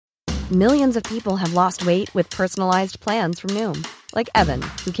Millions of people have lost weight with personalized plans from Noom. Like Evan,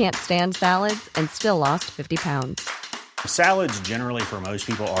 who can't stand salads and still lost 50 pounds. Salads generally for most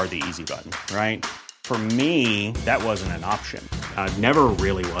people are the easy button, right? For me, that wasn't an option. I never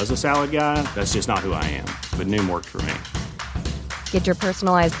really was a salad guy. That's just not who I am. But Noom worked for me. Get your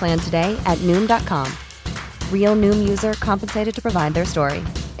personalized plan today at Noom.com. Real Noom user compensated to provide their story.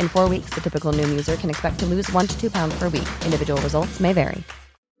 In 4 weeks, the typical Noom user can expect to lose 1 to 2 pounds per week. Individual results may vary.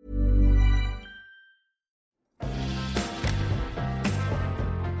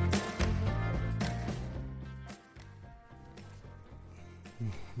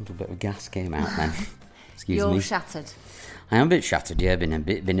 A little bit of gas came out then. Excuse me. You're shattered. I am a bit shattered, yeah.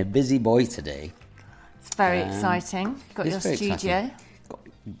 Been a busy boy today. It's very exciting. Got your studio. Exciting.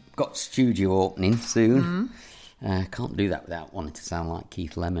 Got studio opening soon. Can't do that without wanting to sound like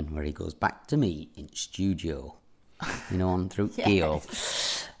Keith Lemon, where he goes, back to me in studio. You know, on through Geo.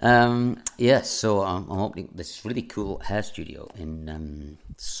 Yes, so I'm opening this really cool hair studio in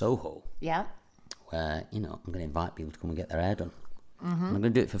Soho. Yeah. Where, you know, I'm going to invite people to come and get their hair done. And I'm going to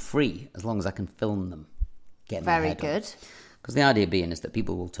do it for free, as long as I can film them getting their hair done. Very good. Because the idea being is that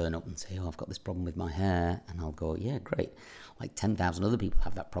people will turn up and say, oh, I've got this problem with my hair. And I'll go, yeah, great. Like 10,000 other people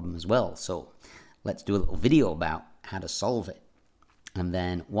have that problem as well. So let's do a little video about how to solve it. And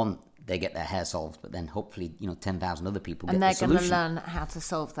then, one, they get their hair solved, but then hopefully, 10,000 other people get the solution. And they're going to learn how to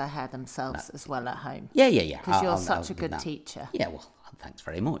solve their hair themselves as well at home. Yeah. Because you're such a good teacher. Yeah, well, thanks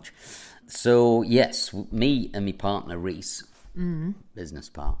very much. So, yes, me and my partner, Reese, business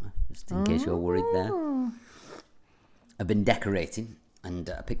partner, just in case you're worried there, I've been decorating, and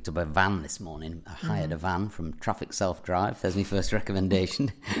I picked up a van this morning. I hired a van from Traffic Self-Drive. There's my first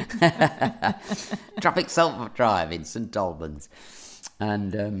recommendation. Traffic Self-Drive in St Albans.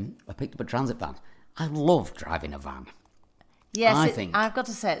 And I picked up a transit van. I love driving a van. Yes, I've got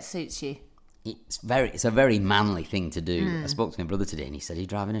to say it suits you. It's a very manly thing to do. I spoke to my brother today and he said, are you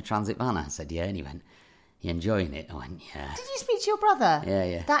driving a transit van? I said, yeah. And he went, you enjoying it? I went, yeah. Did you speak to your brother?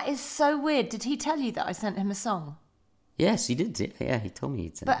 Yeah. That is so weird. Did he tell you that I sent him a song? Yes, he did. Yeah, he told me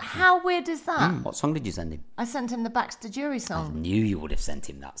he'd sent But how weird is that? What song did you send him? I sent him the Baxter Jury I song. knew you would have sent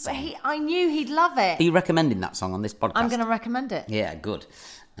him that song. But I knew he'd love it. Are you recommending that song on this podcast? I'm going to recommend it. Yeah, good.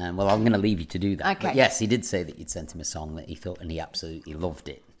 Well, I'm going to leave you to do that. Okay. But yes, he did say that you'd sent him a song that he thought, and he absolutely loved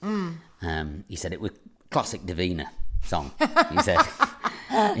it. He said it was classic Davina song. He said,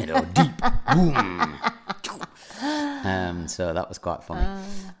 deep boom. So that was quite funny.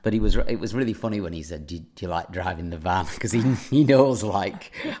 But it was really funny when he said, do you like driving the van? Because he knows,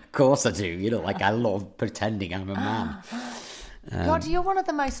 like, of course I do. Like, I love pretending I'm a man. God, you're one of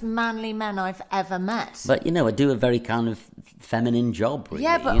the most manly men I've ever met. But, I do a very kind of feminine job, really.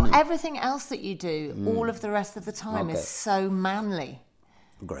 Yeah, but everything else that you do, all of the rest of the time, is so manly.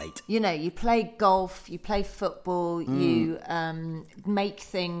 Great. You play golf, you play football, you make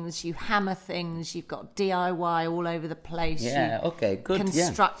things, you hammer things, you've got DIY all over the place. Yeah, okay, good.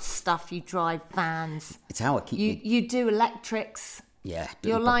 Construct stuff, you drive vans. It's how I keep you do electrics. Yeah.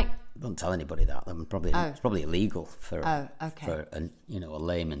 Don't tell anybody that. It's probably illegal for a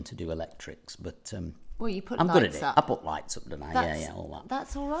layman to do electrics, but well, you put I'm lights good at it. up. I put lights up, don't I? Yeah, all that.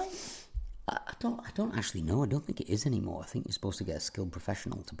 That's all right. I don't actually know. I don't think it is anymore. I think you're supposed to get a skilled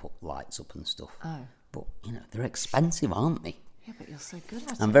professional to put lights up and stuff. Oh. But, they're expensive, aren't they? Yeah, but you're so good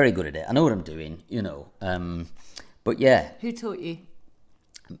at it. I'm very good at it. I know what I'm doing, But, yeah. Who taught you?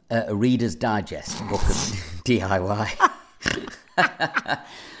 A Reader's Digest book of DIY.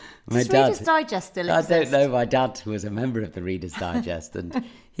 Does Reader's Digest still exist? I don't know. My dad was a member of the Reader's Digest, and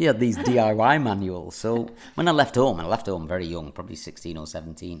he had these DIY manuals. So when I left home very young, probably 16 or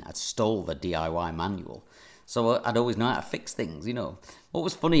 17, I stole the DIY manual. So I'd always know how to fix things, What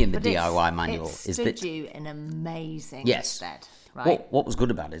was funny in the DIY manual is that... it stood you in amazing stead, right? What was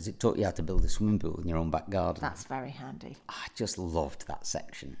good about it is it taught you how to build a swimming pool in your own back garden. That's very handy. I just loved that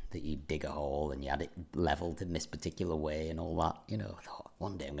section, that you dig a hole and you had it levelled in this particular way and all that. I thought,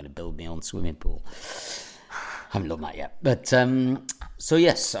 one day I'm going to build my own swimming pool. Haven't done that yet. But, so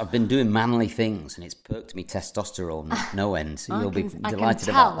yes, I've been doing manly things and it's perked me testosterone no end. So you'll be delighted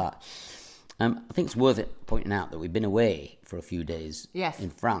about that. I think it's worth it pointing out that we've been away for a few days in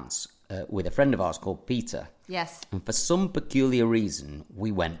France with a friend of ours called Peter. Yes. And for some peculiar reason,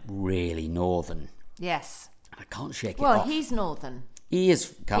 we went really northern. Yes. I can't shake it off. off. Well, he's northern. He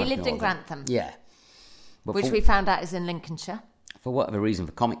is kind of He lived northern. in Grantham. Yeah. But which we found out is in Lincolnshire. For whatever reason,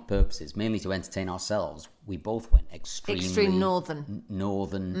 for comic purposes, mainly to entertain ourselves, we both went extreme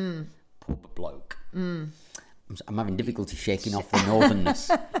northern. Pub bloke. I'm having difficulty shaking off the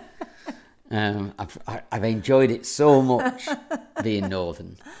northernness. I've enjoyed it so much being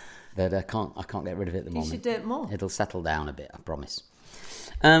northern. but I can't get rid of it at the moment. You should do it more. It'll settle down a bit, I promise.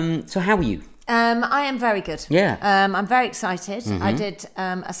 So how are you? I am very good. Yeah. I'm very excited. I did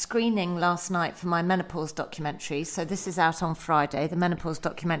a screening last night for my menopause documentary. So this is out on Friday. The menopause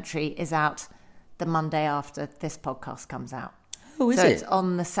documentary is out the Monday after this podcast comes out. Oh, is so it? It's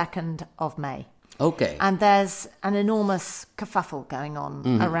on the 2nd of May. Okay. And there's an enormous kerfuffle going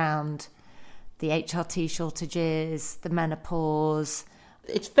on around the HRT shortages, the menopause.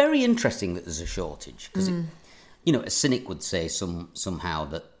 It's very interesting that there's a shortage because, a cynic would say somehow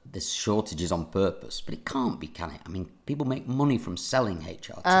that this shortage is on purpose, but it can't be, can it? I mean, people make money from selling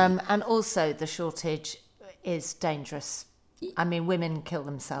HRT. And also the shortage is dangerous. I mean, women kill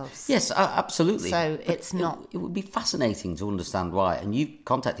themselves. Yes, absolutely. So But it's not... It would be fascinating to understand why. And you've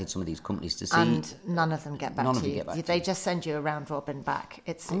contacted some of these companies to see... And none of them get back to you. They you. just send you a round robin back.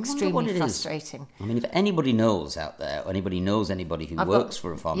 It's I wonder what extremely it is. frustrating. I mean, if anybody knows out there, or anybody knows anybody who works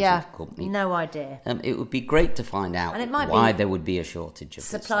for a pharmaceutical company... no idea. It would be great to find out And it might why be there would be a shortage of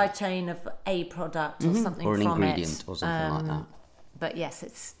supply this. chain of a product or something Or an from ingredient it. or something like that. But yes,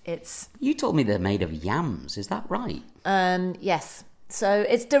 it's You told me they're made of yams, is that right? yes. So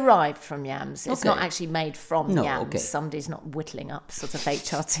it's derived from yams. It's Okay. not actually made from No, yams. okay. Somebody's not whittling up sort of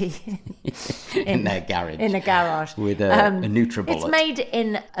HRT in their garage. in a garage With a NutriBullet. It's made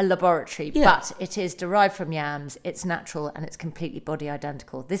in a laboratory, Yeah. but it is derived from yams. It's natural and it's completely body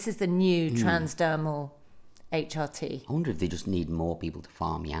identical. This is the new transdermal HRT. I wonder if they just need more people to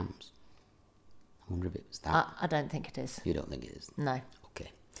farm yams. I wonder if it was that. I don't think it is. You don't think it is? No.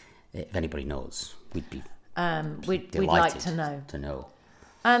 Okay. If anybody knows, we'd be We'd delighted like to know.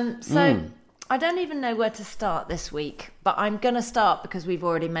 So I don't even know where to start this week, but I'm going to start because we've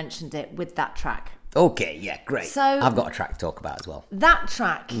already mentioned it with that track. Okay, yeah, great. So- I've got a track to talk about as well. That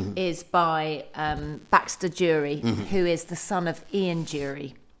track is by Baxter Dury, who is the son of Ian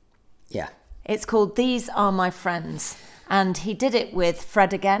Dury. Yeah. It's called These Are My Friends, and he did it with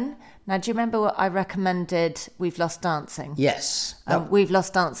Fred again. Now, do you remember what I recommended? We've Lost Dancing. Yes. That We've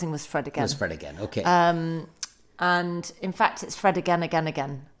Lost Dancing was Fred again. was Fred again. Okay. And in fact, it's Fred again,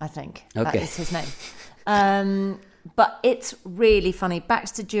 I think. That Okay. is his name. But it's really funny.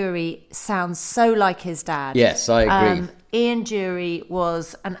 Baxter Dury sounds so like his dad. Yes, I agree. Ian Dury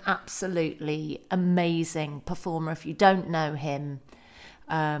was an absolutely amazing performer. If you don't know him,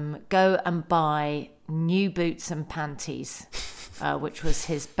 go and buy New Boots and Panties, which was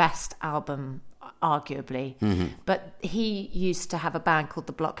his best album, arguably. But he used to have a band called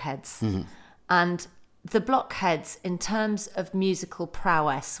the Blockheads. And the Blockheads, in terms of musical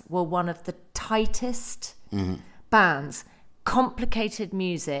prowess, were one of the tightest bands. Complicated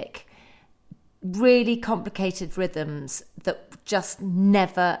music, really complicated rhythms that just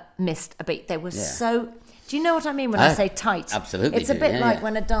never missed a beat. They were so... Do you know what I mean when I say tight? Absolutely It's a do, bit yeah, like yeah.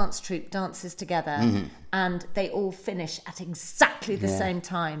 when a dance troupe dances together and they all finish at exactly the same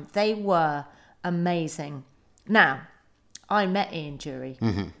time. They were amazing. Now, I met Ian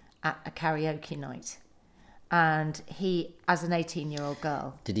Dury at a karaoke night. And he, as an 18-year-old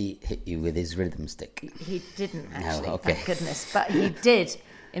girl... Did he hit you with his rhythm stick? He didn't, actually, okay. thank goodness. But he did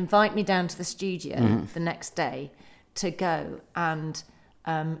invite me down to the studio the next day to go and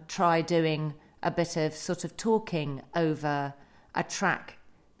try doing a bit of sort of talking over a track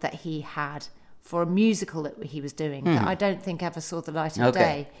that he had for a musical that he was doing that I don't think ever saw the light of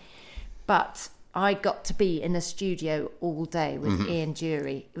day. But I got to be in a studio all day with Ian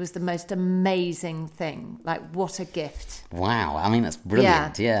Dury. It was the most amazing thing. Like, what a gift. Wow, I mean, that's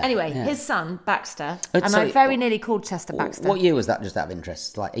brilliant. Yeah. Anyway, yeah. his son, Baxter, Sorry, and I very nearly called Chester Baxter. What year was that, just out of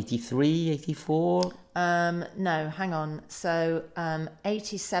interest? Like 83, 84? No, hang on. So,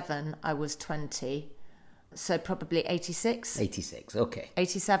 87, I was 20. So probably 86? 86, okay.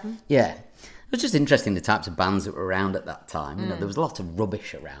 87? Yeah. It was just interesting, the types of bands that were around at that time. You know, there was a lot of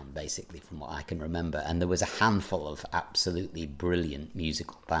rubbish around, basically, from what I can remember. And there was a handful of absolutely brilliant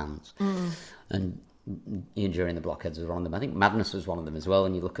musical bands. And Ian Dury and the Blockheads was one of them. I think Madness was one of them as well.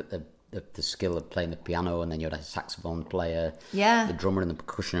 And you look at the skill of playing the piano, and then you had a saxophone player, the drummer and the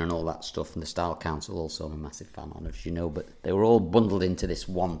percussion and all that stuff. And the Style Council also, I'm a massive fan of, as you know. But they were all bundled into this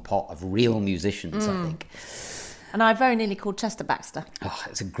one pot of real musicians, I think. And I very nearly called Chester Baxter. Oh,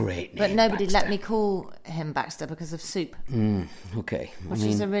 it's a great name. But nobody Baxter. let me call him Baxter because of soup, Okay. which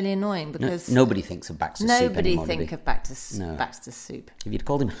is really annoying because nobody thinks of Baxter's soup nobody anymore, do think they? of Baxter's, No. Baxter's soup. If you'd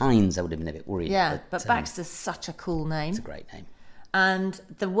called him Heinz, I would have been a bit worried. Yeah, but Baxter's such a cool name. It's a great name. And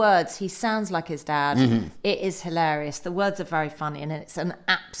the words, he sounds like his dad. Mm-hmm. It is hilarious. The words are very funny and it's an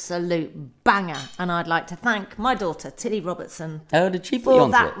absolute banger. And I'd like to thank my daughter, Tilly Robertson, Oh, did she put you for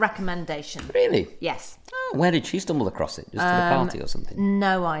onto that it? recommendation. Really? Yes. Oh, where did she stumble across it? Just at a party or something?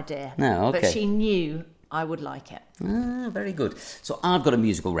 No idea. No, okay. But she knew I would like it. Ah, very good. So I've got a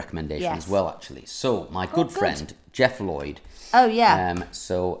musical recommendation Yes. as well, actually. So my good good. friend, Jeff Lloyd. Oh, yeah.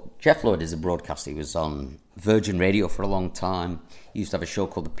 So Jeff Lloyd is a broadcaster. He was on Virgin Radio for a long time. He used to have a show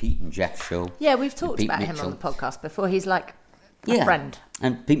called The Pete and Jeff Show. Yeah, we've with talked Pete about him Mitchell. on the podcast before. He's like a friend.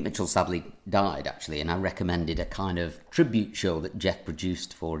 And Pete Mitchell sadly died, actually, and I recommended a kind of tribute show that Jeff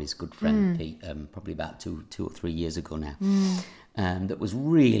produced for his good friend Pete, probably about two or 3 years ago now. That was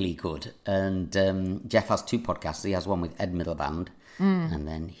really good. And Jeff has 2 podcasts. He has one with Ed Miliband, and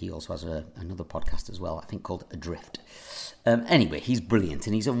then he also has another podcast as well, I think called Adrift. Anyway, he's brilliant,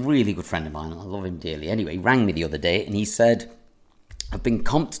 and he's a really good friend of mine. I love him dearly. Anyway, he rang me the other day, and he said, I've been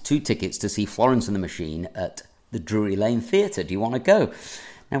comped 2 tickets to see Florence and the Machine at the Drury Lane Theatre. Do you want to go?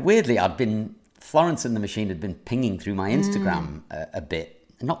 Now, weirdly, Florence and the Machine had been pinging through my Instagram a bit.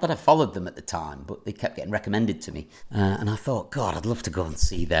 Not that I followed them at the time, but they kept getting recommended to me. And I thought, God, I'd love to go and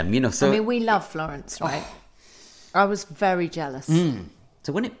see them. So, I mean, we love Florence, right? I was very jealous.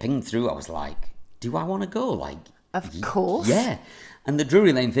 So when it pinged through, I was like, do I want to go? Of course. Yeah. And the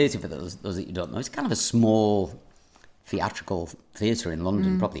Drury Lane Theatre, for those that you don't know, it's kind of a small theatrical theatre in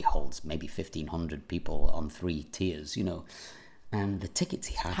London. Probably holds maybe 1,500 people on 3 tiers, And the tickets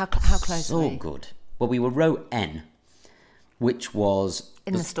he had How close so were you? good. Well, we were row N, which was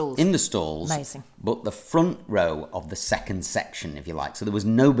In the stalls. In the stalls. Amazing. But the front row of the second section, if you like. So there was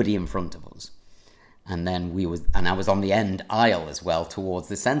nobody in front of us. And then I was on the end aisle as well towards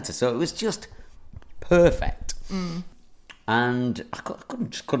the centre. So it was just perfect. And I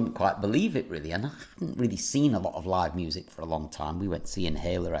couldn't quite believe it, really. And I hadn't really seen a lot of live music for a long time. We went to see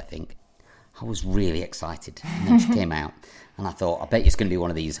Inhaler, I think. I was really excited. And then she came out. And I thought, I bet it's going to be one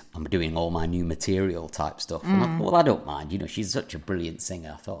of these, I'm doing all my new material type stuff. And I thought, well, I don't mind. She's such a brilliant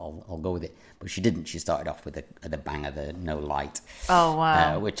singer. I thought, I'll go with it. But she didn't. She started off with the banger, the No Light. Oh,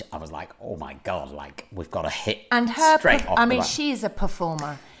 wow. Which I was like, oh, my God, we've got a hit And her, straight off the bat. she is a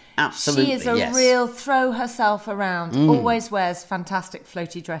performer. Absolutely, She is a yes. real throw herself around. Always wears fantastic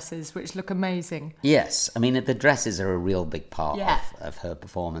floaty dresses, which look amazing. Yes, I mean, the dresses are a real big part Yeah. of her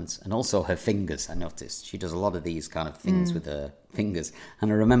performance. And also her fingers, I noticed. She does a lot of these kind of things with her fingers. And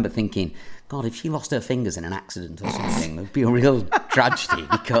I remember thinking, God, if she lost her fingers in an accident or something, it would be a real tragedy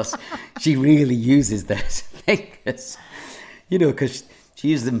because she really uses those fingers. Because she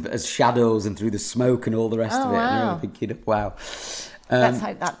uses them as shadows and through the smoke and all the rest of it. Wow. And I'm thinking, wow. Let's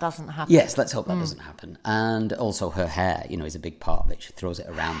hope that doesn't happen. Yes, let's hope that doesn't happen. And also her hair, is a big part of it. She throws it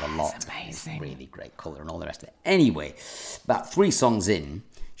around a lot. It's amazing. It's really great colour and all the rest of it. Anyway, about 3 songs in,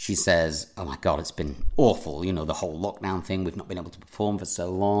 she says, oh my God, it's been awful. The whole lockdown thing. We've not been able to perform for so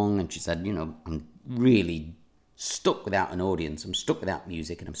long. And she said, I'm really stuck without an audience. I'm stuck without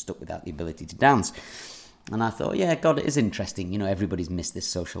music and I'm stuck without the ability to dance. And I thought, yeah, God, it is interesting. Everybody's missed this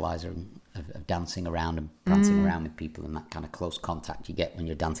socializer of dancing around and prancing around with people and that kind of close contact you get when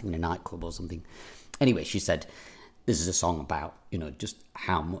you're dancing in a nightclub or something. Anyway, she said, this is a song about, just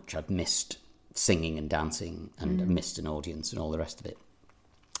how much I've missed singing and dancing and missed an audience and all the rest of it.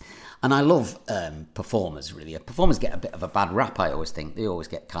 And I love performers, really. Performers get a bit of a bad rap, I always think. They always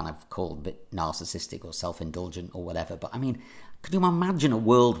get kind of called a bit narcissistic or self-indulgent or whatever. But, I mean, could you imagine a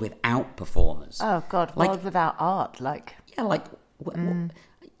world without performers? Oh, God, world without art, Yeah,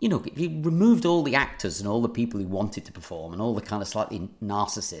 if you removed all the actors and all the people who wanted to perform and all the kind of slightly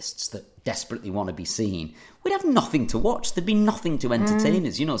narcissists that desperately want to be seen, we'd have nothing to watch. There'd be nothing to entertain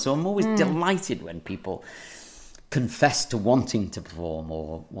us, So I'm always delighted when people confess to wanting to perform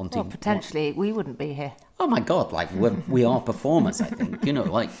or wanting... Well, potentially we wouldn't be here. Oh, my God, we are performers, I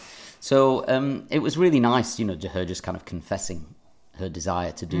think, So it was really nice, to her just kind of confessing her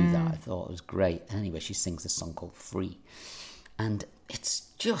desire to do that. I thought it was great. Anyway, she sings this song called Free. And it's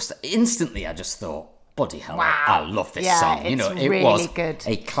just, instantly I just thought, bloody hell, Wow. I love this Yeah, song. it's It really was good.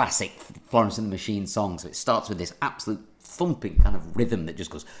 a classic Florence and the Machine song. So it starts with this absolute thumping kind of rhythm that just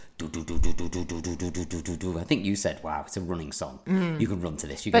goes do do do do do do do do do do do do. I think you said, wow, it's a running song. You can run to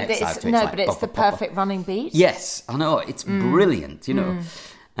this. You can But get excited it's, to it. no, It's but like, it's the pop, pop, pop. perfect running beat. Yes, I know. It's brilliant,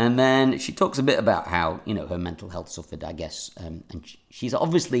 And then she talks a bit about how, her mental health suffered, I guess. And she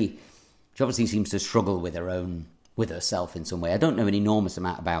obviously seems to struggle with her own with herself in some way. I don't know an enormous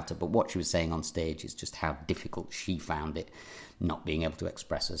amount about her, but what she was saying on stage is just how difficult she found it, not being able to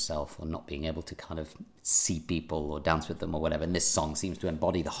express herself or not being able to kind of see people or dance with them or whatever. And this song seems to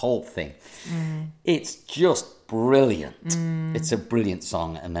embody the whole thing. It's just brilliant. It's a brilliant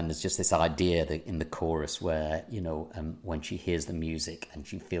song. And then there's just this idea that in the chorus where, when she hears the music and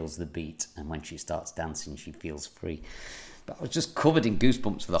she feels the beat, and when she starts dancing, she feels free. But I was just covered in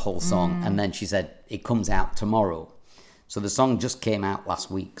goosebumps for the whole song. And then she said, it comes out tomorrow. So the song just came out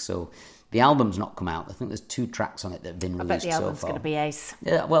last week. So the album's not come out. I think there's 2 tracks on it that have been released so far. I bet the album's going to be ace.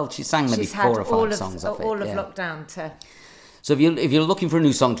 Yeah, well, she sang maybe 4 or 5 songs off it. All of lockdown to... So if you're looking for a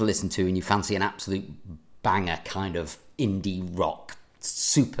new song to listen to and you fancy an absolute banger kind of indie rock,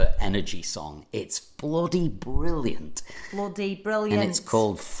 super energy song, it's bloody brilliant. Bloody brilliant. And it's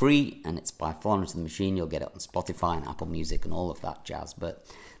called Free, and it's by Florence and the Machine. You'll get it on Spotify and Apple Music and all of that jazz. But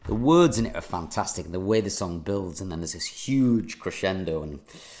the words in it are fantastic, and the way the song builds, and then there's this huge crescendo, and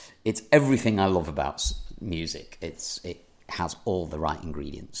it's everything I love about music. It has all the right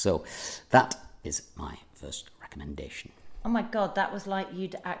ingredients. So that is my first recommendation. Oh my God, that was like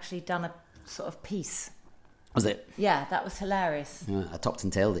you'd actually done a sort of piece. Was it? Yeah, that was hilarious. I topped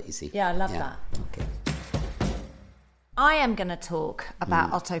and tailed it, you see. Yeah, I love that. Okay. I am going to talk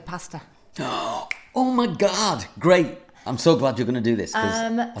about Otto Pasta. Oh my God, great. I'm so glad you're going to do this,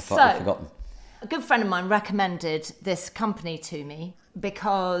 because I thought I'd forgotten. A good friend of mine recommended this company to me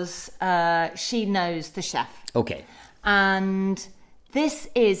because she knows the chef. Okay. And this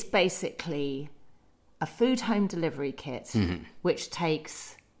is basically a food home delivery kit, which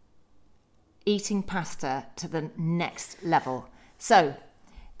takes eating pasta to the next level. So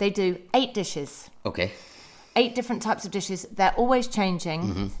they do 8 dishes. Okay. 8 different types of dishes. They're always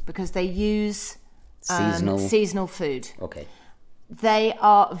changing because they use seasonal food. Okay. They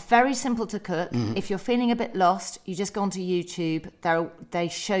are very simple to cook. If you're feeling a bit lost, you just go onto YouTube. They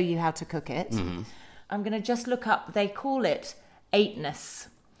show you how to cook it. I'm going to just look up, they call it 8ness.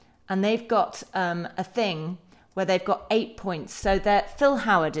 And they've got a thing where they've got 8 points. So Phil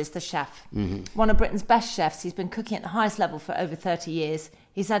Howard is the chef, one of Britain's best chefs. He's been cooking at the highest level for over 30 years.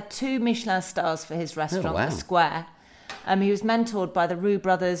 He's had 2 Michelin stars for his restaurant, The Square. He was mentored by the Roux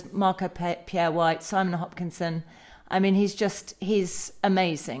brothers, Marco Pierre White, Simon Hopkinson. I mean, he's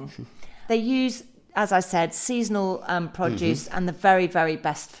amazing. They use, as I said, seasonal produce and the very, very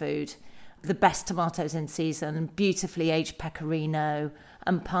best food. The best tomatoes in season, beautifully aged pecorino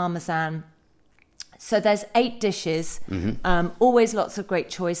and parmesan. So there's 8 dishes, always lots of great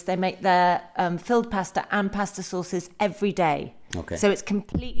choice. They make their filled pasta and pasta sauces every day. Okay. So it's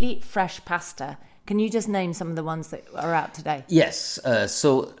completely fresh pasta. Can you just name some of the ones that are out today? Yes.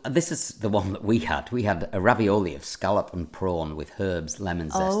 So this is the one that we had. We had a ravioli of scallop and prawn with herbs, lemon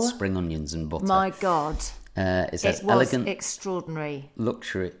zest, spring onions and butter. My God. It says it was elegant, extraordinary,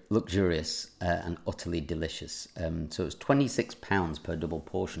 luxurious, and utterly delicious. So it was £26 per double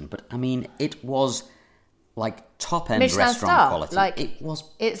portion. But I mean, it was like top-end Michelin restaurant star. quality. Like,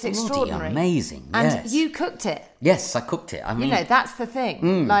 it's extraordinary, amazing. And yes. you cooked it. Yes, I cooked it. I mean, that's the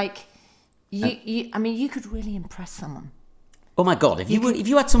thing. Like, you could really impress someone. Oh my God! If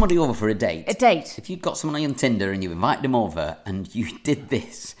you had somebody over for a date, if you'd got someone on Tinder and you invited them over and you did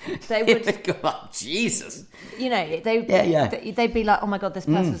this, they would go like, Jesus. They'd be like, oh my God, this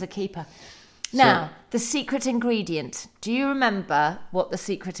person's a keeper. Now, the secret ingredient. Do you remember what the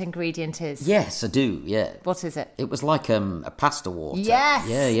secret ingredient is? Yes, I do. Yeah. What is it? It was like a pasta water. Yes.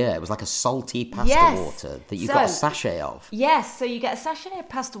 Yeah. It was like a salty pasta water that you got a sachet of. Yes. So you get a sachet of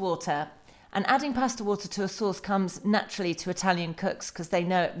pasta water. And adding pasta water to a sauce comes naturally to Italian cooks because they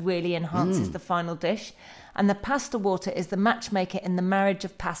know it really enhances the final dish. And the pasta water is the matchmaker in the marriage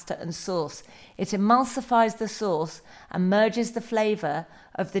of pasta and sauce. It emulsifies the sauce and merges the flavour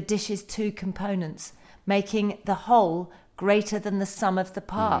of the dish's 2 components, making the whole greater than the sum of the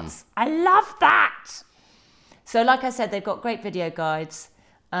parts. I love that! So like I said, they've got great video guides.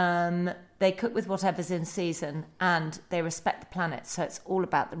 They cook with whatever's in season and they respect the planet. So it's all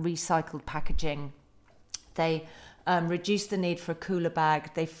about the recycled packaging. They reduce the need for a cooler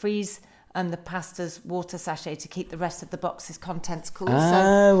bag. They freeze the pasta's water sachet to keep the rest of the box's contents cool.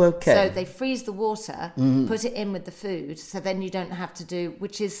 So they freeze the water, put it in with the food. So then you don't have to do,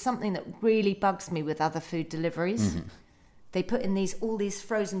 which is something that really bugs me with other food deliveries. They put in all these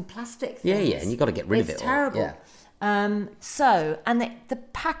frozen plastic things. Yeah, and you've got to get rid of it. It's terrible. Yeah. The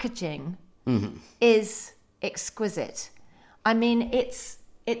packaging is exquisite. I mean, it's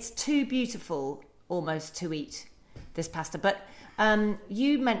too beautiful almost to eat this pasta. But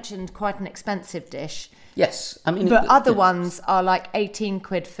You mentioned quite an expensive dish. Yes, I mean, but other ones are like 18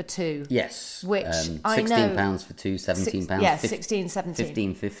 quid for two. Yes, which I know. £16 for two, £17. Yeah, 16,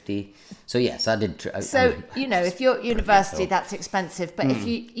 17. £15.50. So yes, I did. So if you're at university, that's expensive. But if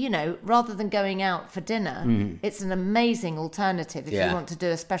you rather than going out for dinner, it's an amazing alternative if you want to do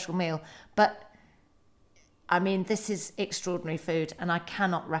a special meal. But I mean, this is extraordinary food, and I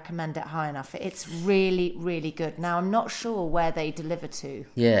cannot recommend it high enough. It's really, really good. Now, I'm not sure where they deliver to.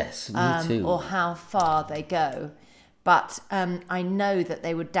 Yes, me too. Or how far they go. But I know that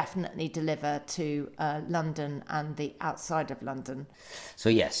they would definitely deliver to London and the outside of London. So,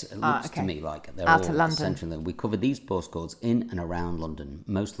 yes, it looks to me like they're out all of London. Essentially. We covered these postcodes in and around London,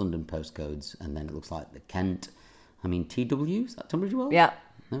 most London postcodes, and then it looks like the Kent, TW, is that Tunbridge Wells? Yeah.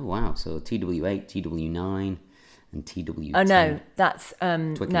 Oh, wow. So TW8, TW9, and TW10. Oh, no, that's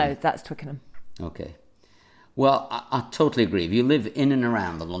that's Twickenham. Okay. Well, I totally agree. If you live in and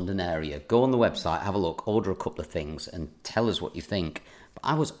around the London area, go on the website, have a look, order a couple of things, and tell us what you think. But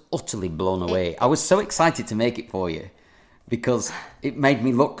I was utterly blown away. I was so excited to make it for you because it made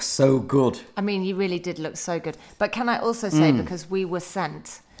me look so good. I mean, you really did look so good. But can I also say, because we were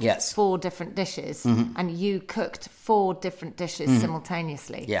sent 4 different dishes, and you cooked 4 different dishes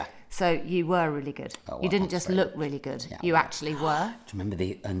simultaneously. Yeah. So you were really good. Oh, well, you didn't just look really good. Yeah, you actually were. Do you remember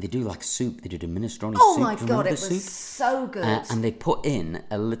they do like soup? They did a minestrone soup. Oh my God, it was so good. And they put in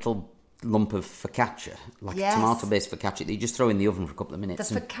a little lump of focaccia, like a tomato-based focaccia that you just throw in the oven for a couple of minutes.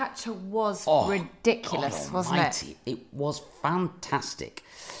 The focaccia was ridiculous, wasn't it? It was fantastic.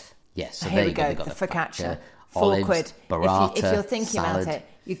 Yes, so here we go. They got the focaccia. olives, 4 quid. Burrata, if you're thinking salad. about it,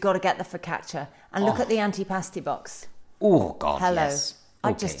 you've got to get the focaccia. And look at the antipasti box. Oh, God, Hello. yes.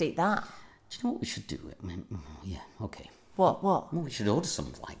 I'd just eat that. Do you know what we should do? Okay. What? Well, we should order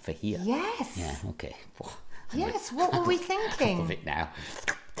some for here. Yes. Yeah, okay. Yes, what were we thinking? Of it now.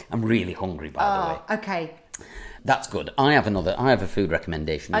 I'm really hungry, by the way. Okay. That's good. I have a food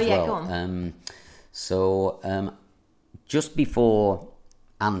recommendation as well. Go on. Just before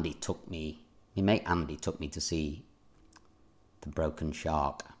my mate Andy took me to see The Broken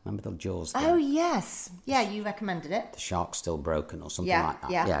Shark. Remember the Jaws thing? Oh, yes. Yeah, you recommended it. The Shark's Still Broken or something like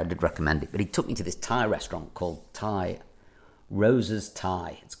that. Yeah, I did recommend it. But he took me to this Thai restaurant called Rose's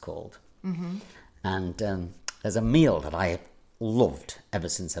Thai, it's called. Mm-hmm. And there's a meal that I have loved ever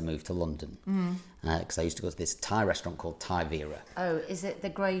since I moved to London. Because I used to go to this Thai restaurant called Thai Vera. Oh, is it the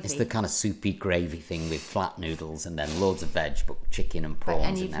gravy? It's the kind of soupy gravy thing with flat noodles and then loads of veg, but chicken and prawns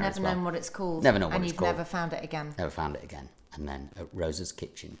and you've in there never as well. known what it's called. Never known what and it's you've called. never found it again. Never found it again. And then at Rose's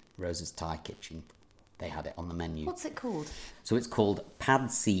Thai Kitchen, they had it on the menu. What's it called? So it's called Pad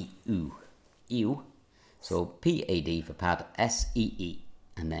See Ew. Ew. So P-A-D for pad, S-E-E,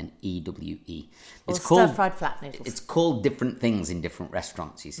 and then E-W-E. Or stir-fried flat noodles. It's called different things in different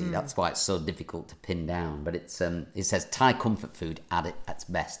restaurants, you see. That's why it's so difficult to pin down. But it says Thai comfort food at its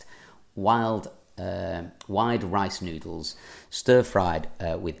best. Wide rice noodles, stir-fried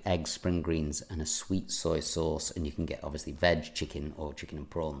with eggs, spring greens, and a sweet soy sauce. And you can get, obviously, veg, chicken, or chicken and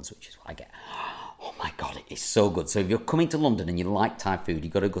prawns, which is what I get. Oh, my God, it is so good. So if you're coming to London and you like Thai food,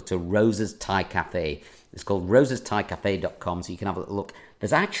 you've got to go to Rose's Thai Cafe. It's called rosesthaicafé.com, so you can have a look.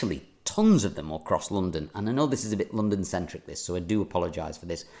 There's actually tons of them across London. And I know this is a bit London-centric, so I do apologise for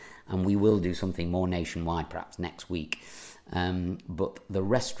this. And we will do something more nationwide, perhaps, next week. But the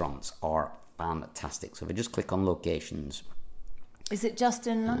restaurants are fantastic. So if I just click on locations. Is it just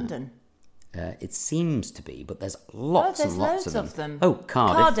in London? It seems to be, but there's lots and lots of them. Oh,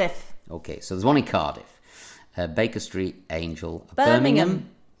 Cardiff. Cardiff. Okay, so there's one in Cardiff. Baker Street, Angel. Birmingham.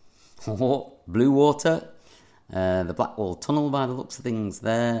 Blue Water. The Blackwall Tunnel by the looks of things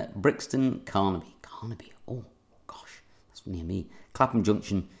there. Brixton, Carnaby. Oh, gosh, that's near me. Clapham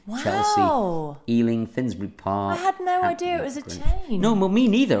Junction, Wow. Chelsea, Ealing, Finsbury Park. I had no idea it was a chain. No, well, me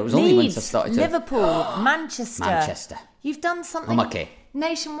neither. It was only once I started to... Liverpool, Manchester. You've done something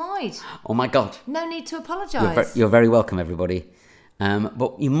nationwide. Oh, my God. No need to apologise. You're very welcome, everybody.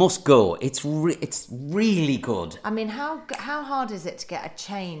 But you must go. It's really good. I mean, how hard is it to get a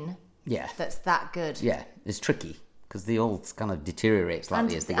chain that's that good? Yeah, it's tricky because they all kind of deteriorate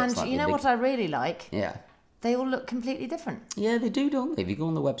slightly as they get slightly And you know what I really like? Yeah. They all look completely different. Yeah, they do, don't they? If you go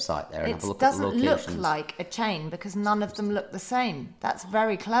on the website there and have a look at the locations. It doesn't look like a chain because none of them look the same. That's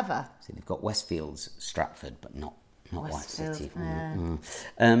very clever. See, they've got Westfields, Stratford, but not White City.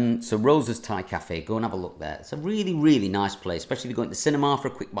 Yeah. So Rose's Thai Cafe, go and have a look there. It's a really, really nice place, especially if you're going to the cinema for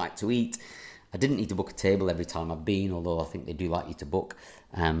a quick bite to eat. I didn't need to book a table every time I've been, although I think they do like you to book.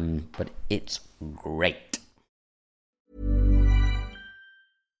 But it's great.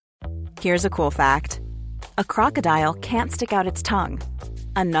 Here's a cool fact. a crocodile can't stick out its tongue.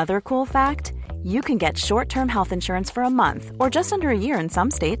 Another cool fact, you can get short-term health insurance for a month or just under a year in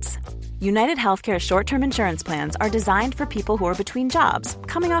some states. United Healthcare short-term insurance plans are designed for people who are between jobs,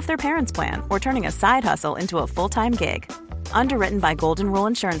 coming off their parents' plan, or turning a side hustle into a full-time gig. Underwritten by Golden Rule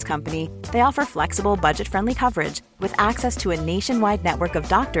Insurance Company, they offer flexible, budget-friendly coverage with access to a nationwide network of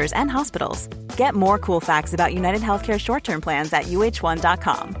doctors and hospitals. Get more cool facts about United Healthcare short-term plans at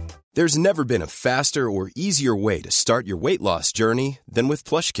uh1.com. There's never been a faster or easier way to start your weight loss journey than with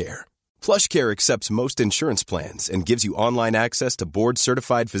PlushCare. PlushCare accepts most insurance plans and gives you online access to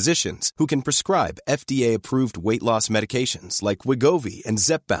board-certified physicians who can prescribe FDA-approved weight loss medications like Wegovy and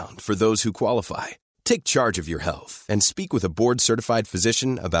Zepbound for those who qualify. Take charge of your health and speak with a board-certified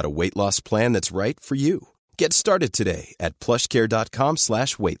physician about a weight loss plan that's right for you. Get started today at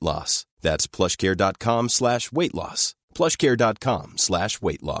plushcare.com/weight loss. That's plushcare.com/weight loss.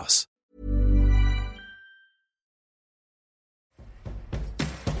 plushcare.com/weight loss.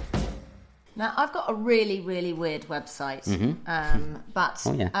 Now, I've got a really, really weird website, but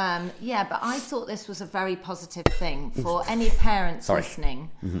I thought this was a very positive thing for any parents listening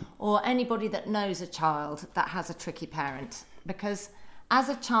or anybody that knows a child that has a tricky parent. Because as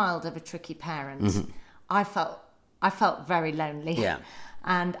a child of a tricky parent, I felt very lonely. Yeah.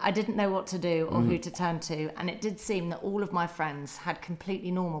 And I didn't know what to do or who to turn to. And it did seem that all of my friends had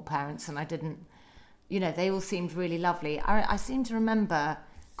completely normal parents, and I didn't, they all seemed really lovely. I seem to remember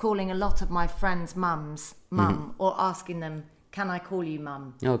calling a lot of my friends' mums mum, or asking them, can I call you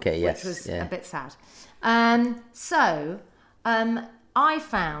mum? Okay, yes. Which was a bit sad. So I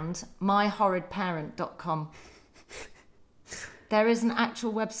found myhorridparent.com. There is an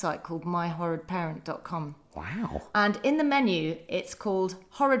actual website called myhorridparent.com. Wow. And in the menu, it's called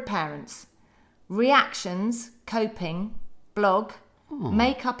Horrid Parents, Reactions, Coping, Blog,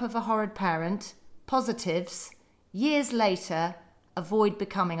 Makeup of a Horrid Parent, Positives, Years Later, Avoid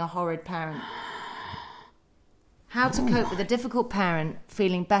Becoming a Horrid Parent. How to cope with a difficult parent,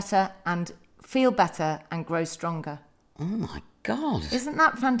 feel better and grow stronger. Oh my God. Isn't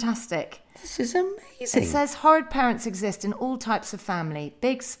that fantastic? This is amazing. It says horrid parents exist in all types of family,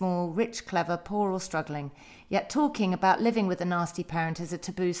 big, small, rich, clever, poor or struggling. Yet talking about living with a nasty parent is a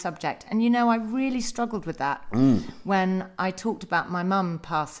taboo subject. And I really struggled with that when I talked about my mum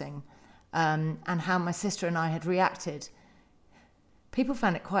passing and how my sister and I had reacted. People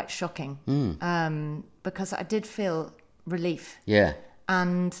found it quite shocking because I did feel relief. Yeah.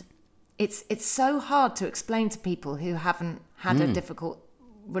 And it's so hard to explain to people who haven't had a difficult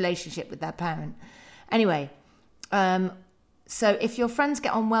relationship with their parent. Anyway, so if your friends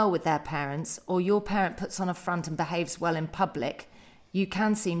get on well with their parents, or your parent puts on a front and behaves well in public, you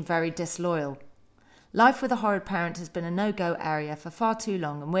can seem very disloyal. Life with a horrid parent has been a no-go area for far too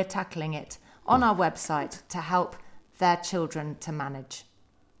long, and we're tackling it on our website to help their children to manage.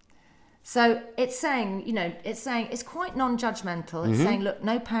 So it's saying, it's quite non-judgmental. It's saying, look,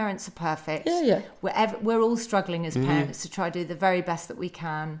 no parents are perfect. Yeah. We're all struggling as parents to try to do the very best that we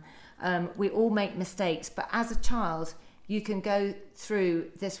can. We all make mistakes, but as a child, you can go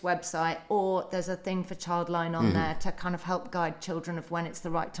through this website, or there's a thing for Childline on there to kind of help guide children of when it's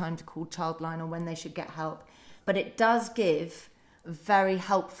the right time to call Childline or when they should get help. But it does give very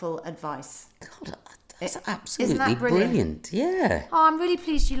helpful advice. God, that's absolutely Isn't that brilliant? Yeah. Oh, I'm really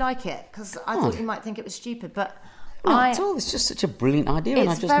pleased you like it, because I thought you might think it was stupid, but Not at all. It's just such a brilliant idea.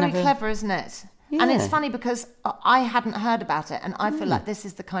 It's very clever, isn't it? Yeah. And it's funny because I hadn't heard about it, and I feel like this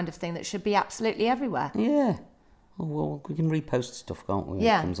is the kind of thing that should be absolutely everywhere. Yeah. Oh, well, we can repost stuff, can't we?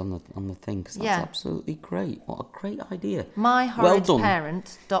 Yeah. It comes on the thing, because that's absolutely great. What a great idea.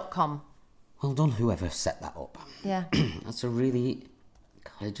 myhorridparent.com. Well done, whoever set that up. Yeah. That's a really...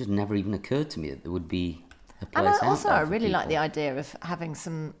 God, it just never even occurred to me that there would be a place And also, out there I for really like people. the idea of having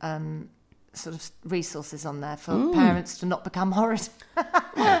some sort of resources on there for parents to not become horrid. Oh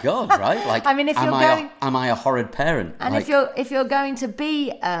my God, right? Like, I mean, if you're am I a horrid parent? And like, if you're going to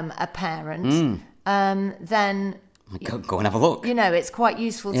be a parent, then go and have a look. it's quite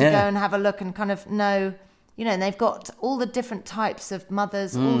useful to go and have a look and kind of know. And they've got all the different types of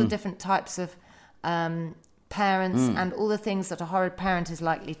mothers, all the different types of parents, and all the things that a horrid parent is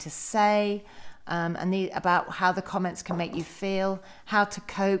likely to say, and about how the comments can make you feel, how to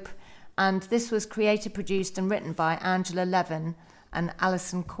cope. And this was created, produced, and written by Angela Levin and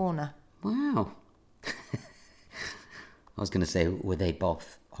Alison Corner. Wow. I was going to say, were they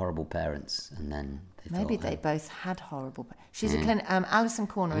both horrible parents? And then Maybe they both had horrible... She's Alison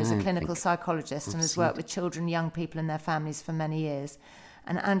Corner is a clinical psychologist and has worked with children, young people and their families for many years.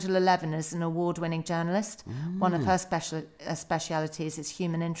 And Angela Levin is an award-winning journalist. One of her specialities is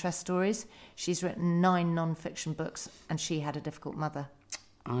human interest stories. She's written 9 non-fiction books, and she had a difficult mother.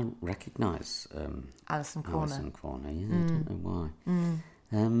 I recognise Alison Corner. Alison Corner, yeah, I don't know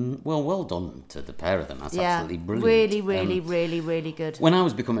why. Well done to the pair of them. That's absolutely brilliant. Really good. When I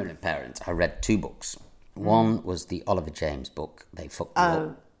was becoming a parent, I read 2 books. One was the Oliver James book, They Fucked Me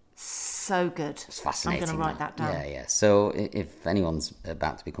Up. So good. It's fascinating. I'm going to write that down. Yeah. So if anyone's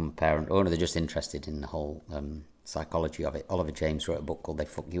about to become a parent, or they're just interested in the whole psychology of it, Oliver James wrote a book called They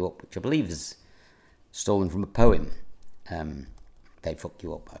Fuck You Up, which I believe is stolen from a poem. They Fuck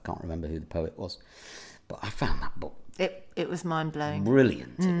You Up. I can't remember who the poet was, but I found that book. It was mind-blowing.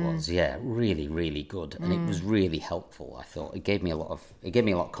 Brilliant. It was, yeah, really, really good, and it was really helpful. I thought it gave me a lot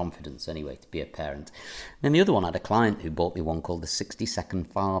of confidence anyway to be a parent. And then the other one, I had a client who bought me one called The 60-Second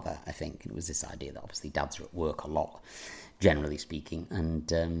Father. I think it was this idea that obviously dads are at work a lot, generally speaking,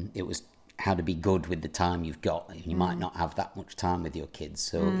 and it was how to be good with the time you've got. You might not have that much time with your kids,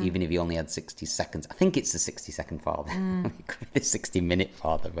 so even if you only had 60 seconds, I think it's the 60-second father. It could be the 60-minute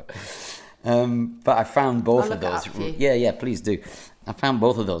father, but I found both of those. Yeah, please do. I found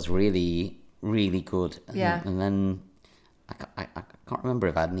both of those really, really good. And then I can't remember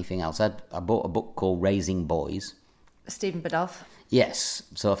if I had anything else. I bought a book called Raising Boys. Stephen Biddulph. Yes,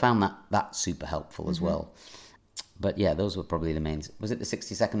 so I found that super helpful as well. But yeah, those were probably the main. Was it the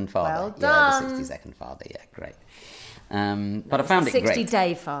 60-second father? Well done. Yeah, the 60-second father. Yeah, great. But I found it great.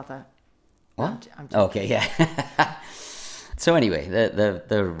 60-day father. What? I'm joking. Okay, yeah. So anyway, there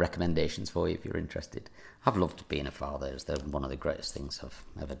are recommendations for you if you're interested. I've loved being a father. It's one of the greatest things I've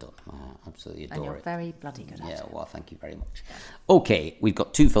ever done. I absolutely adore it. And you're very bloody good at it. Yeah, well, thank you very much. Okay, we've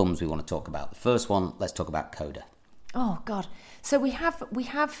got 2 films we want to talk about. The first one, let's talk about Coda. Oh, God. So we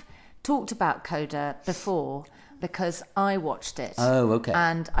have talked about Coda before because I watched it. Oh, okay.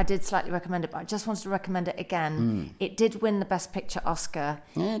 And I did slightly recommend it, but I just wanted to recommend it again. It did win the Best Picture Oscar.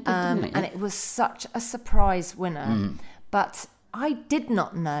 Yeah, it did, didn't it? And it was such a surprise winner. But I did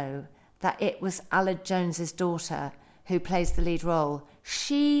not know that it was Aled Jones's daughter who plays the lead role.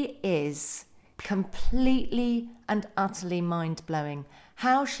 She is completely and utterly mind-blowing.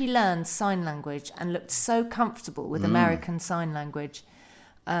 How she learned sign language and looked so comfortable with American Sign Language.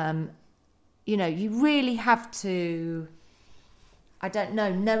 You really have to, I don't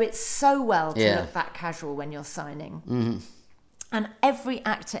know it so well to look that casual when you're signing. And every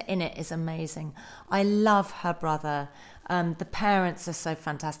actor in it is amazing. I love her brother. The parents are so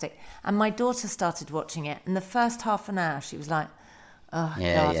fantastic. And my daughter started watching it, and the first half an hour she was like, oh,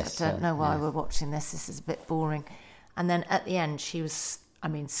 God, I don't know why we're watching this. This is a bit boring. And then at the end, she was,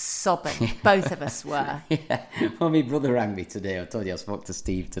 sobbing. Both of us were. Yeah. Well, my brother rang me today. I told you I spoke to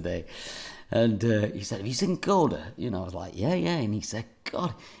Steve today. And he said, have you seen Coda? I was like, yeah. And he said,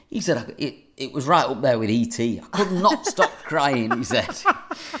 God. He said, it was right up there with E.T. I could not stop crying, he said.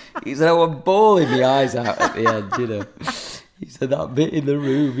 He said, I was bawling my eyes out at the end, He said, that bit in the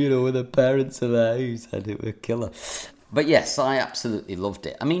room, when the parents are there, he said it was a killer. But yes, I absolutely loved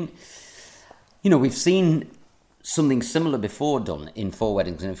it. We've seen something similar before done in 4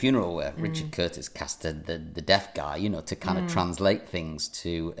 Weddings and a Funeral, where Richard Curtis casted the deaf guy, to kind of translate things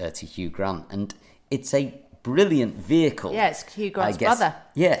to Hugh Grant, and it's a brilliant vehicle. Yeah, it's Hugh Grant's brother.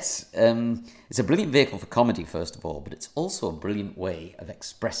 Yes, it's a brilliant vehicle for comedy, first of all, but it's also a brilliant way of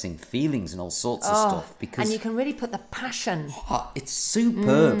expressing feelings and all sorts of stuff. Because and you can really put the passion. It's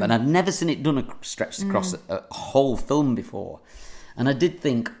superb, and I've never seen it done stretched across a whole film before. And I did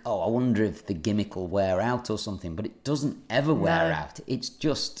think, I wonder if the gimmick will wear out or something, but it doesn't ever wear out.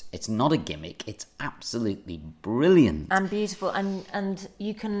 It's not a gimmick. It's absolutely brilliant. And beautiful. And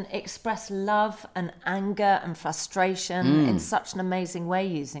you can express love and anger and frustration in such an amazing way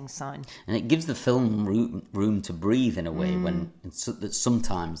using sign. And it gives the film room to breathe in a way that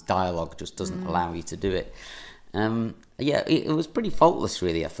sometimes dialogue just doesn't allow you to do it. It was pretty faultless,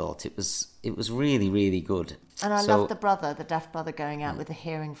 really. I thought it was really, really good. And I love the deaf brother, going out with a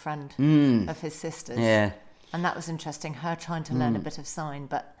hearing friend of his sister's. Yeah, and that was interesting. Her trying to learn a bit of sign,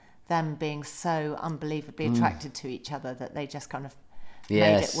 but them being so unbelievably attracted to each other that they just kind of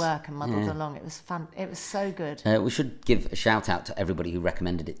made it work and muddled along. It was fun. It was so good. We should give a shout out to everybody who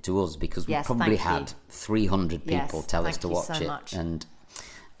recommended it to us, because we probably had 300 people tell us to watch it. Much. And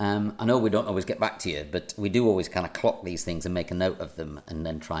I know we don't always get back to you, but we do always kind of clock these things and make a note of them and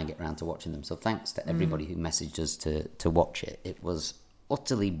then try and get around to watching them. So thanks to everybody who messaged us to watch it. It was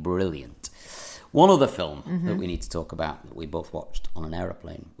utterly brilliant. One other film that we need to talk about that we both watched on an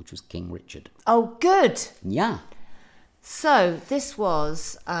aeroplane, which was King Richard. Oh, good. Yeah. So this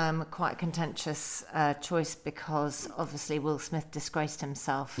was quite a contentious choice because obviously Will Smith disgraced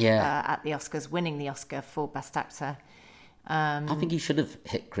himself at the Oscars, winning the Oscar for Best Actor. I think he should have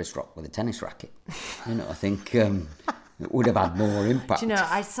hit Chris Rock with a tennis racket. I think it would have had more impact. Do you know,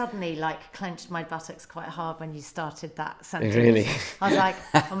 I suddenly clenched my buttocks quite hard when you started that sentence. Really? I was like,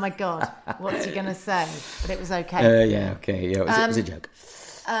 oh my God, what's he going to say? But it was okay. It was a joke.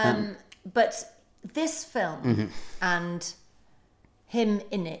 But this film and him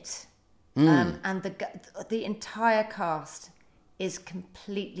in it and the entire cast is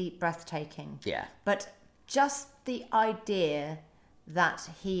completely breathtaking. Yeah. But just the idea that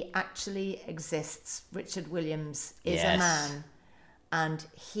he actually exists, Richard Williams is a man, and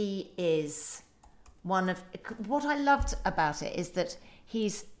he is one of... What I loved about it is that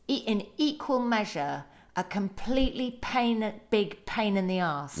he's in equal measure a completely big pain in the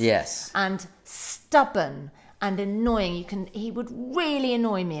arse. Yes. And stubborn and annoying. He would really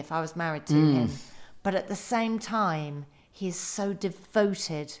annoy me if I was married to him. But at the same time, he is so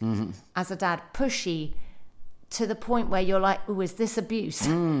devoted as a dad, pushy to the point where you're like, oh, is this abuse?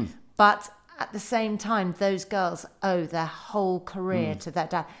 But at the same time, those girls owe their whole career to their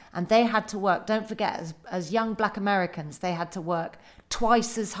dad. And they had to work, don't forget, as young black Americans, they had to work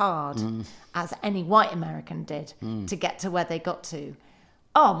twice as hard as any white American did to get to where they got to.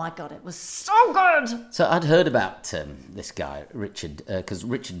 Oh my God, it was so good! So I'd heard about this guy, Richard, because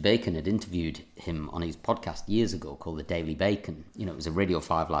Richard Bacon had interviewed him on his podcast years ago called The Daily Bacon. It was a Radio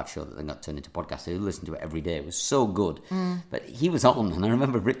 5 live show that then got turned into a podcast. So he listened to it every day. It was so good. But he was on, and I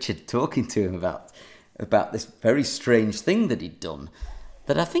remember Richard talking to him about this very strange thing that he'd done,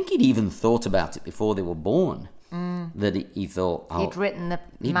 that I think he'd even thought about it before they were born. That he thought... He'd written the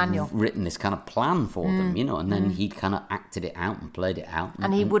manual. He'd written this kind of plan for them, and then he'd kind of acted it out and played it out.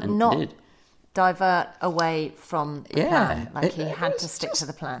 And he would not divert away from the plan. He had to stick to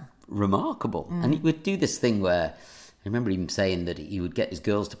the plan. Remarkable. And he would do this thing where... I remember him saying that he would get his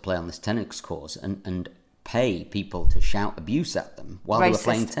girls to play on this tennis course and pay people to shout abuse at them while they were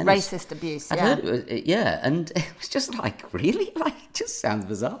playing tennis. Racist abuse, I'd heard and it was just really? It just sounds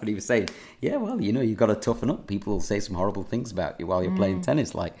bizarre. But he was saying, you've got to toughen up. People will say some horrible things about you while you're playing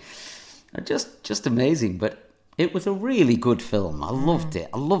tennis. Just amazing. But it was a really good film. I loved it.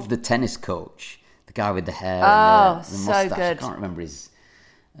 I loved the tennis coach, the guy with the hair and the mustache. So good. I can't remember his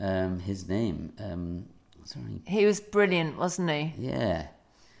name. Sorry. He was brilliant, wasn't he? Yeah.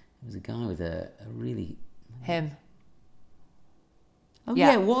 He was a guy with a really... Him. Oh,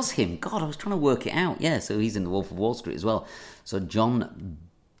 yeah, it was him. God, I was trying to work it out. Yeah, so he's in The Wolf of Wall Street as well. So John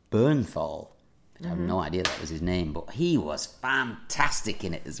Bernthal, I have no idea that was his name, but he was fantastic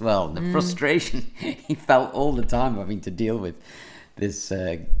in it as well. And the frustration he felt all the time having to deal with this,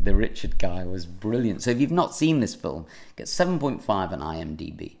 the Richard guy, was brilliant. So if you've not seen this film, it gets 7.5 on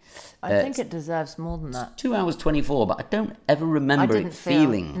IMDb. I think it deserves more than that. 2 hours 24, but I don't ever remember it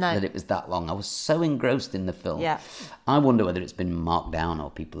feeling that it was that long. I was so engrossed in the film. Yeah. I wonder whether it's been marked down or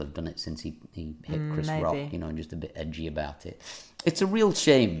people have done it since he hit Chris Rock, just a bit edgy about it. It's a real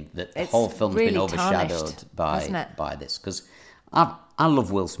shame that the whole film's really been overshadowed by this, because I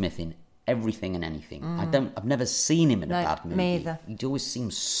love Will Smith in everything and anything. I've never seen him in a bad movie. Me either. He always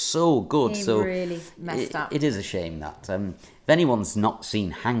seems so good. He so really messed up. It is a shame that if anyone's not seen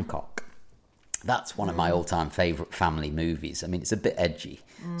Hancock, that's one of my all-time favourite family movies. I mean, it's a bit edgy,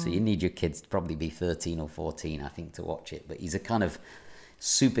 so you need your kids to probably be 13 or 14, I think, to watch it. But he's a kind of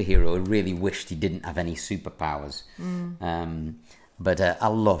superhero who really wished he didn't have any superpowers. But I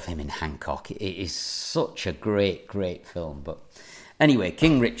love him in Hancock. It is such a great, great film. But anyway,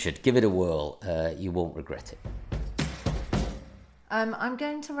 King Richard, give it a whirl. You won't regret it. I'm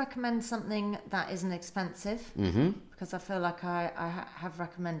going to recommend something that isn't expensive, because I feel like I have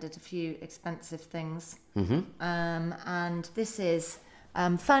recommended a few expensive things. And this is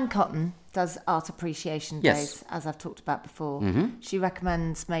Fern Cotton does Art Appreciation Days, as I've talked about before. She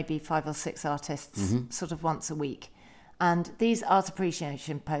recommends maybe 5 or 6 artists sort of once a week. And these art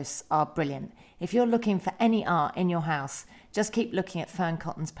appreciation posts are brilliant. If you're looking for any art in your house, just keep looking at Fern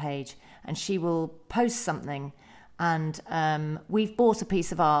Cotton's page and she will post something. And we've bought a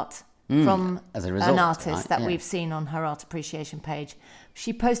piece of art from as a result, an artist that we've seen on her art appreciation page.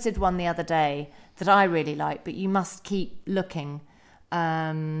 She posted one the other day that I really like, but you must keep looking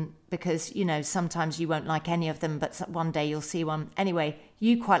because, sometimes you won't like any of them, but one day you'll see one. Anyway,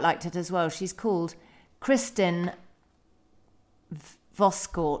 you quite liked it as well. She's called Kristin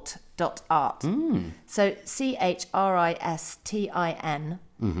Voscourt.art. So CHRISTIN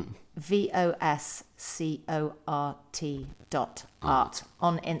VOSCORT.art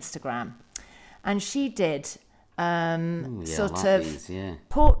on Instagram. And she did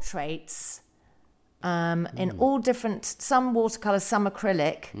portraits in all different, some watercolour, some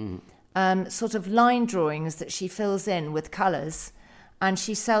acrylic, sort of line drawings that she fills in with colours, and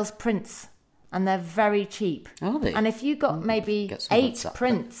she sells prints, and they're very cheap. Are they? And if you got maybe 8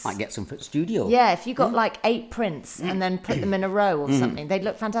 prints, might get some for the studio. yeah, if you got like 8 prints and then put them in a row or something, they'd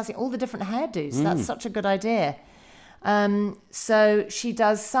look fantastic. All the different hairdos, that's such a good idea. So she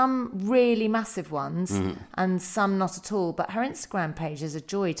does some really massive ones and some not at all, but her Instagram page is a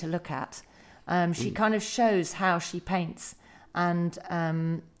joy to look at. She kind of shows how she paints and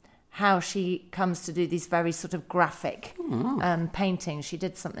how she comes to do these very sort of graphic paintings. She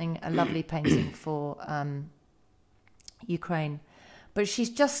did a lovely painting for Ukraine. But she's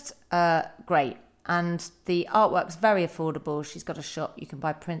just great. And the artwork's very affordable. She's got a shop. You can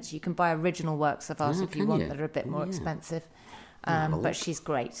buy prints. You can buy original works of art if you want that are a bit more expensive. But she's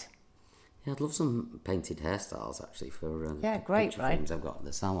great. Yeah, I'd love some painted hairstyles, actually, for great, picture right? frames I've got at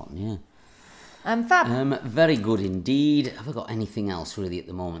the salon, yeah. Fab. Very good indeed. Have I got anything else really at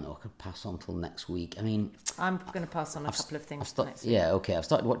the moment, or I could pass on till next week? I mean, I'm going to pass on a couple of things next week. Yeah, okay. I've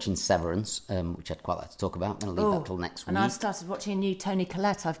started watching Severance, which I'd quite like to talk about. I'm going to leave that till next week. And I've started watching a new Toni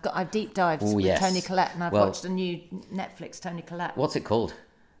Collette. I've deep dived with Toni Collette, and I've watched a new Netflix Toni Collette. What's it called?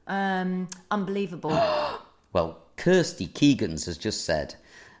 Unbelievable. Well, Kirsty Keegans has just said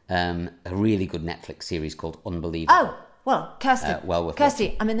a really good Netflix series called Unbelievable. Oh. Well,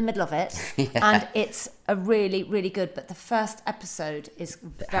 Kirsty, I'm in the middle of it, and it's a really, really good. But the first episode is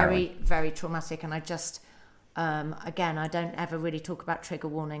very, very traumatic, and I just, again, I don't ever really talk about trigger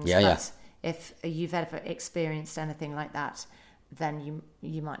warnings. But if you've ever experienced anything like that, then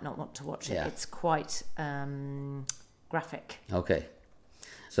you might not want to watch it. Yeah. It's quite graphic. Okay.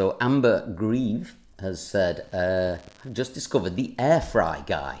 So Amber Grieve has said, I've just discovered the Air Fry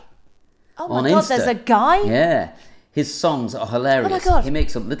guy. Oh my God, there's a guy? Yeah. His songs are hilarious. Oh my God. He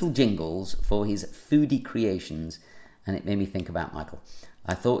makes up little jingles for his foodie creations, and it made me think about Michael.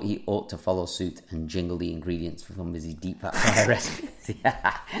 I thought he ought to follow suit and jingle the ingredients for some of his deep fat fryer recipes.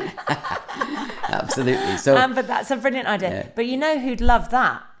 Absolutely. So, but that's a brilliant idea. Yeah. But you know who'd love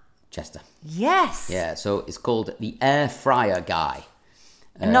that? Chester. Yes. Yeah, so it's called the Air Fryer Guy.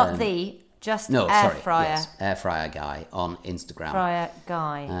 Not Air Fryer. Yes, Air Fryer Guy on Instagram. Fryer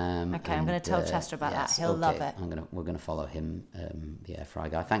Guy. Okay, I'm going to tell Chester about that. He'll love it. We're going to follow him, the Air Fryer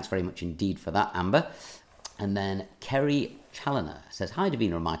Guy. Thanks very much indeed for that, Amber. And then Kerry Challoner says, Hi,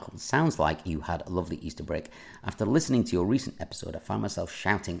 Davina and Michael. Sounds like you had a lovely Easter break. After listening to your recent episode, I found myself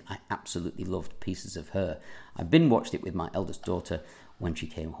shouting I absolutely loved Pieces of Her. I binge-watched it with my eldest daughter when she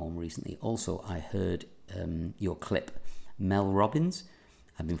came home recently. Also, I heard your clip, Mel Robbins.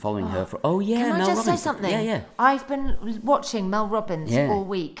 I've been following her for... Oh, yeah, Can I Mel just Robbins. say something? Yeah. I've been watching Mel Robbins all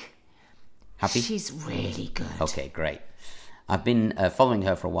week. Happy? She's really good. Okay, great. I've been following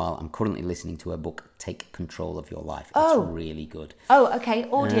her for a while. I'm currently listening to her book, Take Control of Your Life. It's really good. Oh, okay.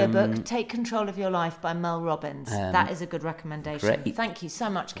 Audiobook, Take Control of Your Life by Mel Robbins. That is a good recommendation. Great. Thank you so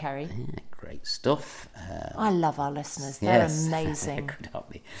much, Kerry. Yeah, great stuff. I love our listeners. They're amazing. Could help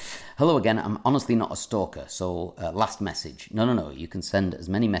me. Hello again. I'm honestly not a stalker, so last message. No. You can send as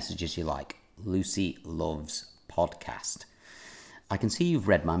many messages as you like. Lucy loves podcast. I can see you've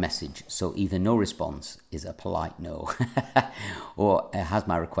read my message, so either no response is a polite no, or has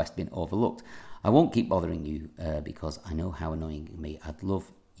my request been overlooked? I won't keep bothering you because I know how annoying you can be. I'd love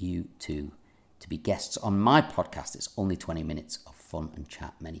you to be guests on my podcast. It's only 20 minutes of fun and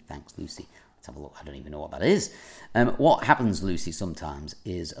chat. Many thanks, Lucy. Let's have a look. I don't even know what that is. What happens, Lucy, sometimes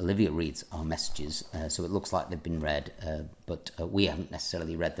is Olivia reads our messages, so it looks like they've been read, but we haven't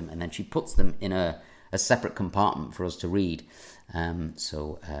necessarily read them, and then she puts them in a separate compartment for us to read.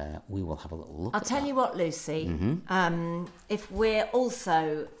 So we will have a little look. I'll tell you what, Lucy. Mm-hmm. If we're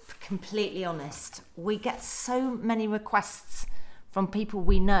also completely honest, we get so many requests from people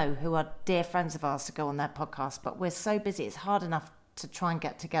we know who are dear friends of ours to go on their podcast, but we're so busy. It's hard enough to try and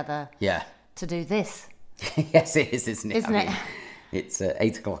get together. Yeah. To do this. Yes, it is, isn't it? Isn't it? It's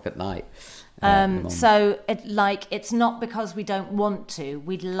 8:00 at night. So it's not because we don't want to.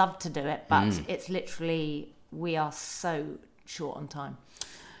 We'd love to do it, but it's literally we are so short on time.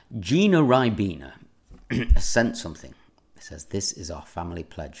 Gina Ribena sent something. It says, "This is our family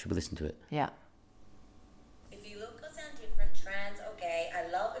pledge." Should we listen to it? Yeah. If you look or sound different, trans or gay, I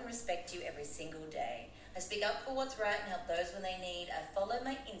love and respect you every single day. I speak up for what's right and help those when they need. I follow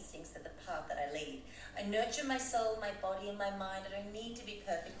my instincts at the path that I lead. I nurture my soul, my body, and my mind. I don't need to be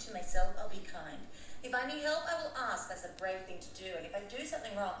perfect. To myself, I'll be kind. If I need help, I will ask. That's a brave thing to do. And if I do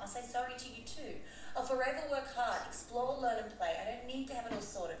something wrong, I'll say sorry to you too. I'll forever work hard, explore, learn, and play. I don't need to have it all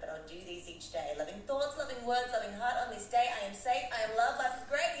sorted, but I'll do these each day. Loving thoughts, loving words, loving heart. On this day, I am safe, I am loved, life is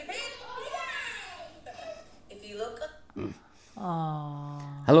great. Yippee! If you look...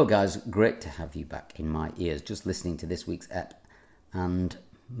 Hello guys, great to have you back in my ears. Just listening to this week's ep, and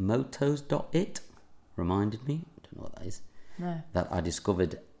Motos.it reminded me, I don't know what that is, that I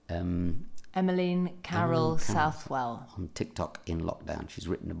discovered Emmeline Carroll Southwell on TikTok in lockdown. She's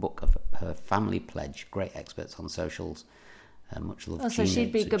written a book of her family pledge. Great experts on socials. Much love. So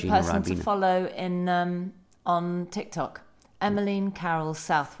she'd be a good person to follow in on TikTok. Emmeline Carroll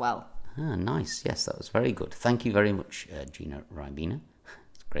Southwell. Ah, nice. Yes, that was very good. Thank you very much, Gina Ribena.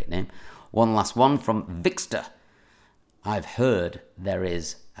 It's a great name. One last one from Vixter. I've heard there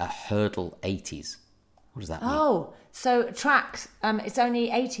is a hurdle 80s. What does that mean? Oh, so tracks. It's only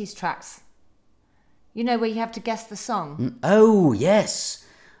 80s tracks. You know, where you have to guess the song? Oh, yes.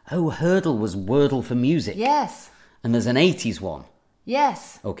 Oh, hurdle was Wordle for music. Yes. And there's an 80s one.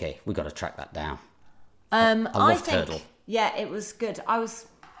 Yes. Okay, we've got to track that down. I think, hurdle. Yeah, it was good.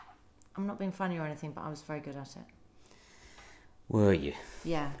 I'm not being funny or anything, but I was very good at it. Were you?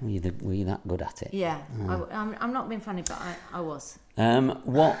 Yeah. Were you that good at it? Yeah. I'm not being funny, but I was.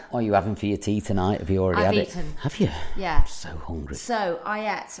 What are you having for your tea tonight? Have you already had it? I've eaten. Have you? Yeah. I'm so hungry. So I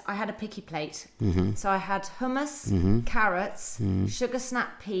had a picky plate. So I had hummus, carrots, sugar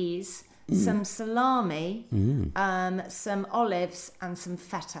snap peas, some salami, some olives, and some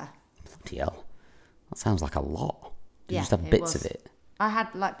feta. Bloody hell. That sounds like a lot. Did you Yeah, just have it bits was. of it? I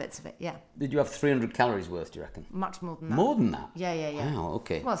had bits of it, yeah. Did you have 300 calories worth, do you reckon? Much more than that. More than that? Yeah. Wow,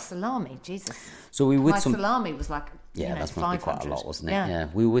 okay. Well, salami, Jesus. So we were with My some... salami was like, Yeah, that must be 500. quite a lot, wasn't it? Yeah.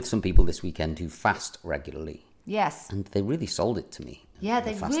 We were with some people this weekend who fast regularly. Yes. And they really sold it to me. Yeah,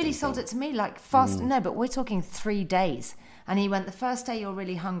 the they fasting really sold thing. it to me like fast. No, but we're talking 3 days. And he went, the first day you're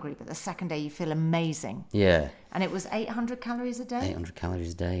really hungry, but the second day you feel amazing. Yeah. And it was 800 calories a day. 800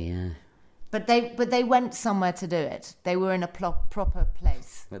 calories a day, yeah. But they went somewhere to do it. They were in a proper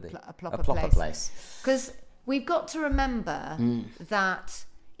place. Were they? A proper place. Because we've got to remember that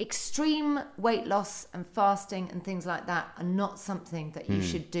extreme weight loss and fasting and things like that are not something that you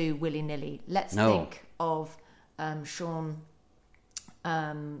should do willy-nilly. Let's think of Sean,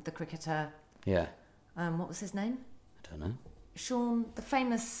 the cricketer. Yeah. What was his name? I don't know. Sean, the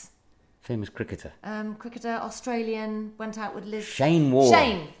famous cricketer. cricketer, Australian, went out with Liz. Shane Warne.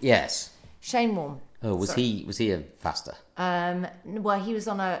 Shane. Yes. Shane Warne. Oh, was he a faster? Well, he was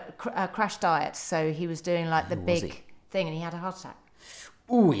on a crash diet, so he was doing like the was big thing, and he had a heart attack.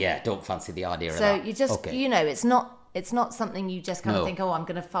 Oh yeah, don't fancy the idea of So that. you just, it's not something you just kind of No. think, oh, I'm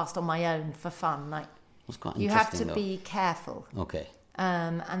going to fast on my own for fun. Like, That's quite you have to interesting, though. be careful. Okay.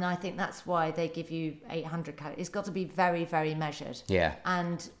 And I think that's why they give you 800 calories. It's got to be very, very measured. Yeah.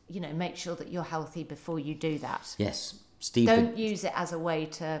 And, make sure that you're healthy before you do that. Yes. Steve Don't use it as a way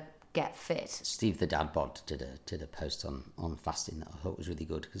to get fit. Steve the Dad Bod did a post on fasting that I thought was really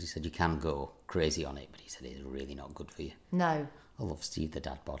good, because he said you can go crazy on it, but he said it's really not good for you. No. I love Steve the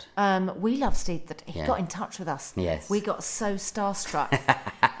Dad Bod. We love Steve. He Yeah. got in touch with us. Yes. We got so starstruck.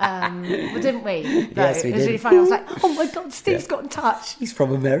 Didn't we? Yes, we It was did. really funny. I was like, oh my God, Steve's got in touch. He's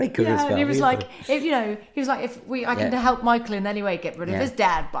from America as well. And he was isn't like, if I can Yeah. help Michael in any way get rid of Yeah. his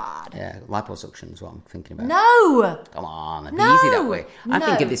dad bod. Yeah, liposuction is what I'm thinking about. No! Come on, it'd No! be easy that way. I No.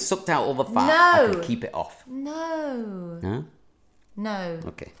 think if they sucked out all the fat, I No. could keep it off. No. No? No.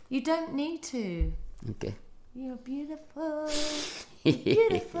 Okay. You don't need to. Okay. You're beautiful.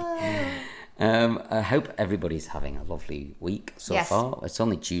 Beautiful. I hope everybody's having a lovely week so Yes. far. It's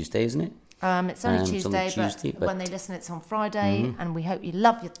only Tuesday, isn't it? It's only Tuesday, but when they listen, it's on Friday, and we hope you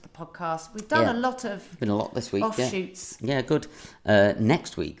love the podcast. We've done Yeah. a lot of Been a lot this week. offshoots. Yeah, good.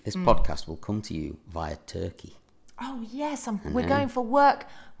 Next week, this podcast will come to you via Turkey. Oh, yes, we're going for work.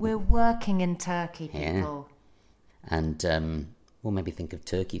 We're working in Turkey, Yeah. people. And we'll maybe think of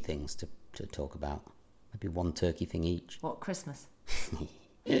turkey things to talk about. Maybe one turkey thing each. What, Christmas?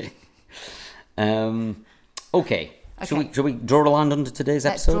 Okay. Shall we draw a line under today's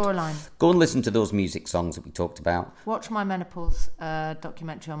Let's episode? draw a line. Go and listen to those music songs that we talked about. Watch my menopause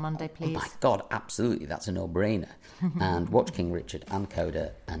documentary on Monday, please. Oh my God, absolutely. That's a no-brainer. And watch King Richard and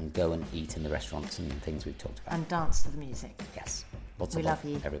Coda and go and eat in the restaurants and things we've talked about. And dance to the music. Yes. Lots We of love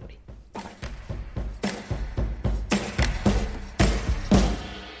you. everybody. Bye.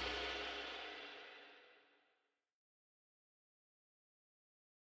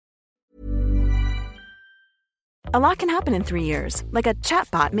 A lot can happen in 3 years, like a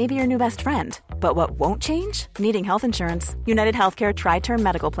chatbot may be your new best friend. But what won't change? Needing health insurance. United Healthcare Tri-Term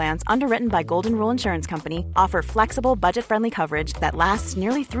Medical Plans, underwritten by Golden Rule Insurance Company, offer flexible, budget-friendly coverage that lasts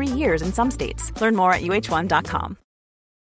nearly 3 years in some states. Learn more at uh1.com.